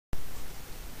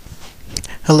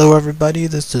Hello everybody,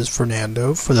 this is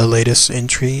Fernando for the latest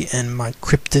entry in my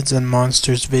Cryptids and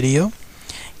Monsters video.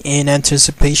 In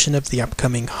anticipation of the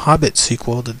upcoming Hobbit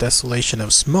sequel, The Desolation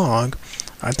of Smaug,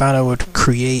 I thought I would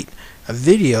create a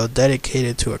video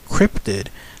dedicated to a cryptid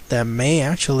that may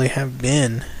actually have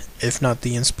been, if not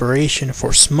the inspiration for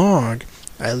Smaug,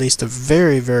 at least a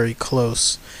very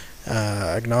close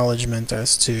acknowledgement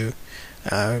as to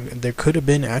there could have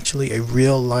been actually a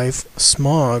real life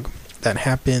Smaug that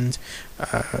happened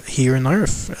here on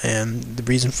Earth, and the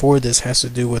reason for this has to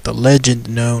do with a legend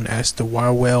known as the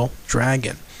Wawel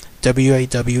Dragon,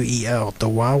 W-A-W-E-L, the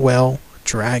Wawel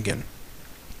Dragon.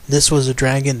 This was a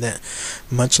dragon that,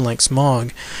 much like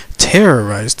Smaug,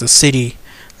 terrorized the city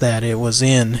that it was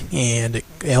in, and it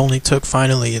only took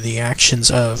finally the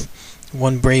actions of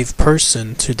one brave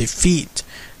person to defeat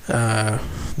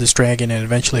this dragon and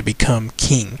eventually become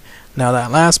king. Now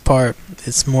that last part,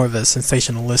 it's more of a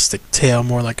sensationalistic tale,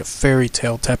 more like a fairy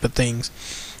tale type of things.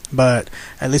 But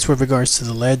at least with regards to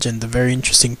the legend, the very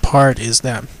interesting part is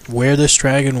that where this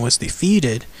dragon was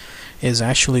defeated is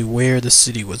actually where the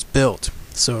city was built.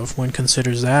 So if one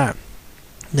considers that,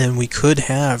 then we could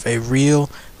have a real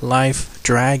life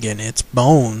dragon, its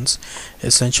bones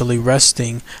essentially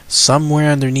resting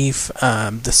somewhere underneath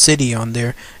the city on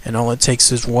there, and all it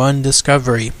takes is one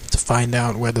discovery to find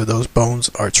out whether those bones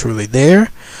are truly there,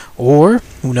 or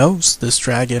who knows, this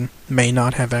dragon may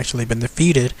not have actually been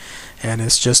defeated and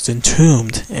is just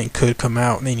entombed and could come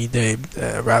out any day,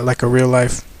 like a real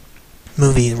life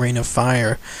movie, Reign of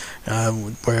Fire,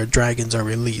 where dragons are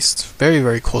released.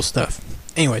 Very cool stuff.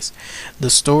 Anyways, the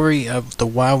story of the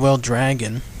Wawel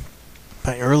Dragon,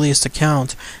 by earliest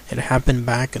account, it happened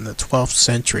back in the 12th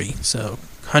century, so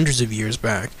hundreds of years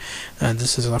back.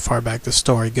 This is how far back the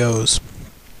story goes.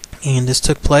 And this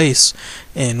took place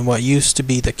in what used to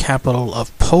be the capital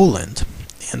of Poland.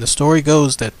 And the story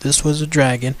goes that this was a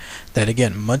dragon that,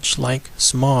 again, much like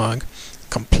Smaug,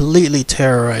 completely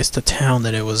terrorized the town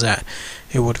that it was at.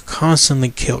 It would constantly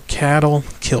kill cattle,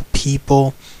 kill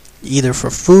people, either for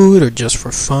food or just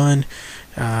for fun.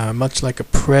 Much like a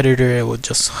predator, it would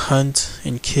just hunt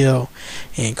and kill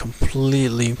and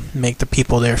completely make the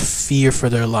people there fear for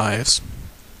their lives.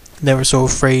 They were so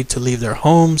afraid to leave their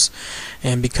homes,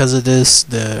 and because of this,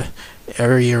 the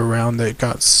area around it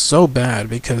got so bad,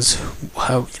 because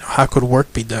how could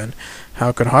work be done?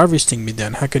 How could harvesting be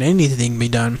done? How could anything be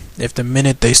done if the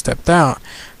minute they stepped out,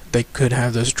 they could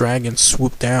have this dragon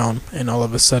swoop down and all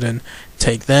of a sudden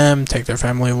take them, take their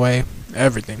family away,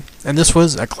 everything. And this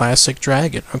was a classic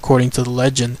dragon. According to the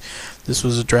legend, this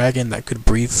was a dragon that could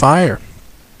breathe fire.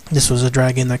 This was a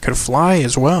dragon that could fly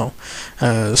as well.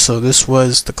 So this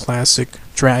was the classic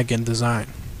dragon design.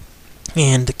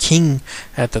 And the king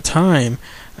at the time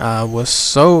was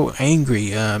so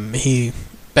angry. He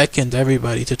beckoned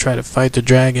everybody to try to fight the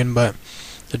dragon, but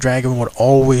the dragon would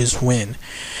always win.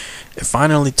 It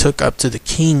finally took up to the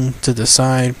king to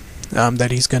decide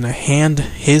that he's going to hand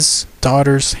his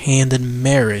daughter's hand in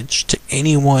marriage to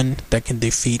anyone that can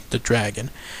defeat the dragon.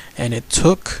 And it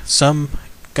took some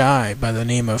guy by the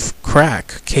name of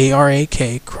Crack,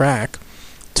 K-R-A-K, Crack,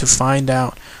 to find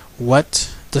out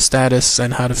what the status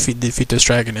and how to defeat this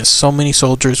dragon is. So many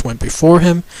soldiers went before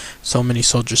him, so many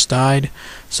soldiers died.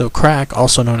 So Crack,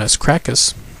 also known as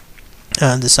Crackus,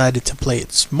 decided to play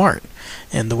it smart.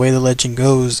 And the way the legend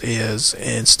goes is,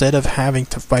 instead of having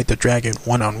to fight the dragon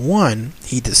one-on-one,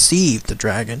 he deceived the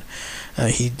dragon.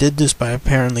 He did this by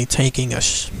apparently taking a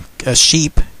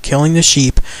sheep, killing the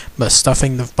sheep, but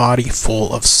stuffing the body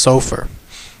full of sulfur.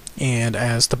 And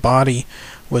as the body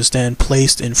was then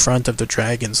placed in front of the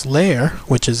dragon's lair,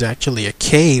 which is actually a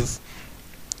cave,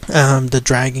 the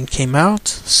dragon came out,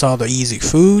 saw the easy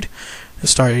food,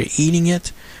 started eating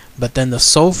it, but then the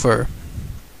sulfur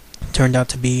turned out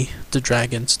to be the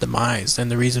dragon's demise.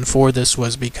 And the reason for this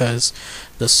was because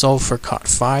the sulfur caught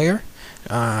fire,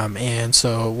 and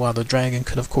so while the dragon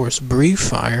could of course breathe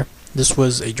fire, this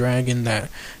was a dragon that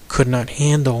could not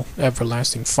handle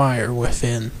everlasting fire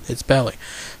within its belly.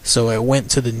 So it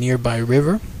went to the nearby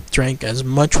river, drank as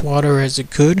much water as it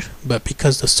could, but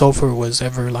because the sulfur was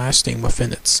everlasting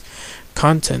within its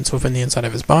contents, within the inside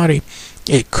of its body,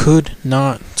 it could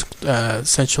not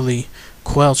essentially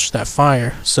quench that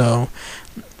fire. So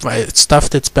it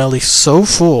stuffed its belly so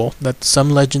full that some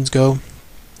legends go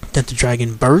that the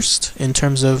dragon burst in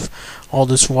terms of all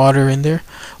this water in there,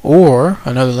 or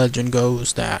another legend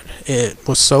goes that it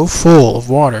was so full of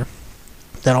water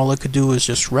that all it could do was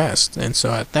just rest. And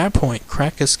so at that point,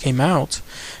 Crackus came out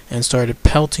and started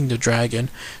pelting the dragon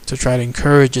to try to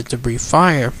encourage it to breathe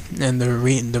fire. And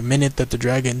the minute that the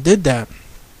dragon did that,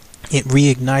 it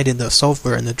reignited the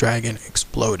sulfur and the dragon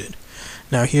exploded.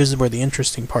 Now here's where the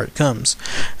interesting part comes.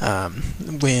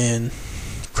 When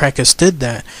Krakus did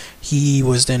that, he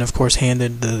was then of course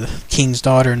handed the king's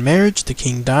daughter in marriage. The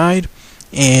king died,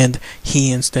 and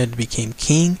he instead became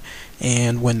king.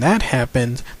 And when that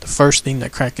happened, the first thing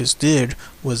that Krakus did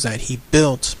was that he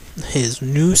built his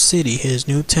new city, his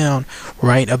new town,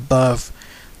 right above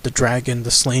the dragon,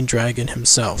 the slain dragon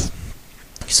himself.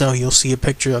 So you'll see a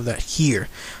picture of that here.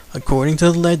 According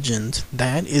to the legend,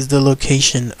 that is the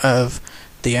location of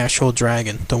the actual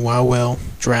dragon, the Wawel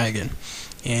Dragon.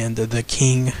 And the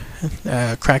king,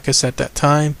 Krakus at that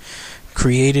time,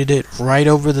 created it right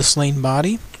over the slain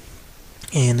body.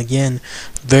 And again,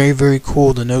 very, very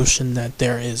cool, the notion that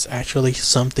there is actually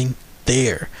something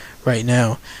there right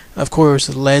now. Of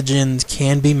course, legend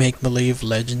can be make-believe,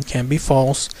 legend can be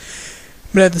false,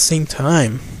 but at the same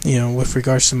time, you know, with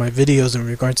regards to my videos and in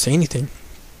regards to anything,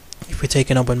 if we take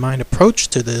an open-minded approach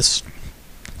to this,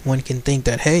 one can think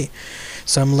that, hey,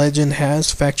 some legend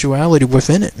has factuality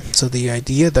within it. So the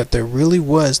idea that there really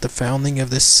was the founding of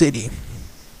this city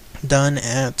done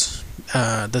at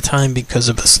the time because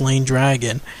of the slain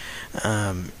dragon,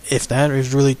 if that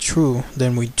is really true,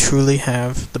 then we truly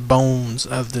have the bones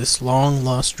of this long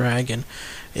lost dragon.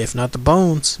 If not the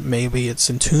bones, maybe it's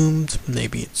entombed,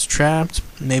 maybe it's trapped,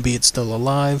 maybe it's still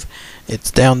alive.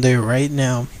 It's down there right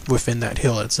now within that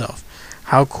hill itself.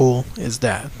 How cool is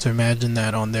that, to imagine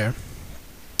that on there?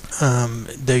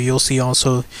 There you'll see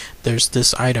also there's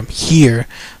this item here.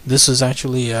 This is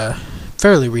actually a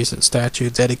fairly recent statue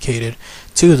dedicated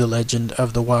to the legend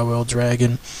of the Wawel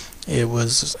Dragon. It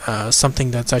was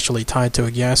something that's actually tied to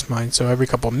a gas mine, so every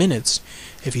couple minutes,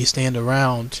 if you stand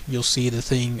around, you'll see the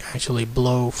thing actually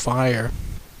blow fire,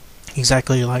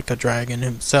 exactly like a dragon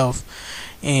himself.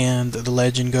 And the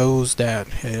legend goes that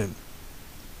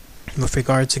with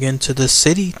regards again to this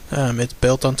city, it's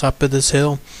built on top of this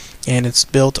hill, and it's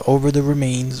built over the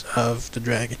remains of the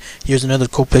dragon. Here's another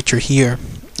cool picture here.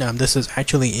 This is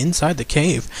actually inside the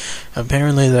cave.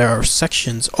 Apparently there are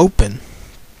sections open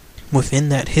within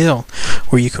that hill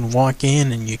where you can walk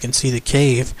in and you can see the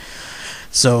cave.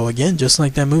 So again, just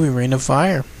like that movie Rain of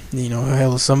Fire, you know,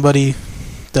 how somebody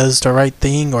does the right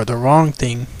thing or the wrong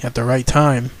thing at the right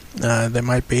time, they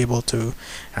might be able to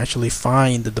actually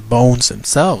find the bones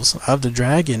themselves of the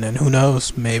dragon. And who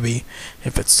knows, maybe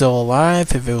if it's still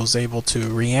alive, if it was able to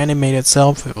reanimate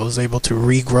itself, if it was able to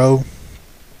regrow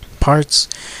parts,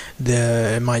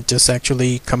 it might just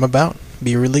actually come about,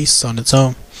 be released on its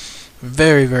own.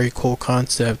 Very, very cool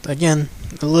concept. Again,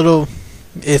 a little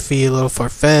iffy, a little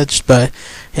far-fetched, but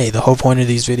hey, the whole point of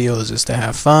these videos is to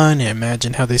have fun and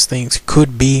imagine how these things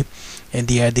could be, and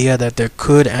the idea that there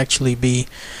could actually be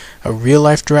a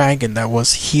real-life dragon that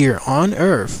was here on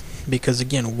Earth. Because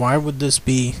again, why would this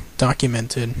be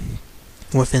documented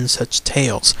within such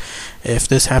tales? If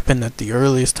this happened at the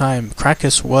earliest time,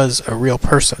 Krakus was a real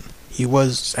person. He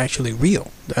was actually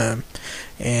real.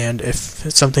 And if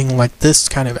something like this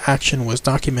kind of action was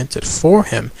documented for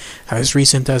him as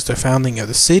recent as the founding of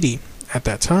the city at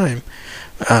that time,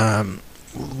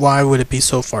 why would it be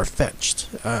so far-fetched?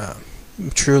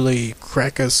 Truly,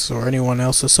 Krakus or anyone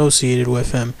else associated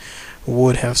with him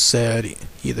would have said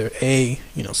either A,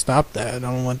 you know, stop that, I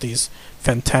don't want these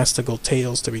fantastical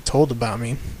tales to be told about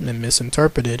me and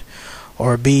misinterpreted,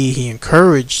 or B, he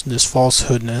encouraged this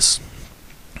falsehoodness,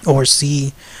 or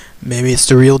C, maybe it's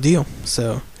the real deal.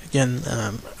 So again,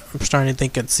 I'm starting to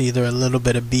think it's either a little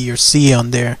bit of B or C on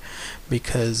there,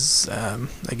 because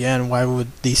again, why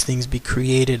would these things be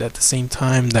created at the same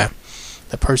time that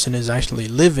the person is actually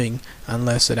living,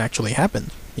 unless it actually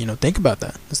happened? You know, think about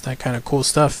that. It's that kind of cool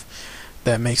stuff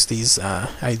that makes these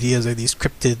ideas of these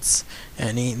cryptids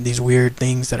and these weird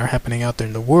things that are happening out there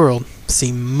in the world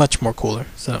seem much more cooler.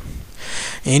 So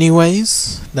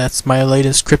anyways, that's my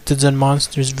latest Cryptids and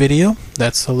Monsters video.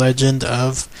 That's the legend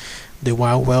of the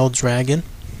Wawel Dragon.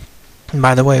 And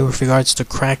by the way, with regards to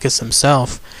Krakus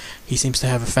himself, he seems to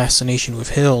have a fascination with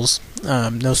hills.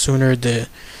 No sooner did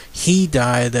he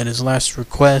die than his last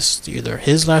request, either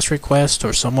his last request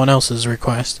or someone else's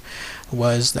request,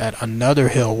 was that another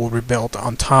hill will be built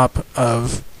on top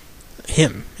of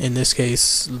him. In this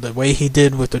case, the way he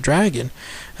did with the dragon,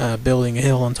 building a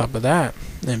hill on top of that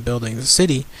and building the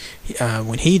city,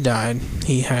 when he died,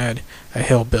 he had a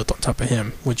hill built on top of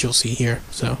him, which you'll see here.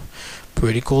 So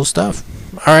pretty cool stuff.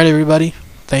 Alright everybody,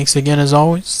 thanks again as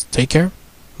always. Take care.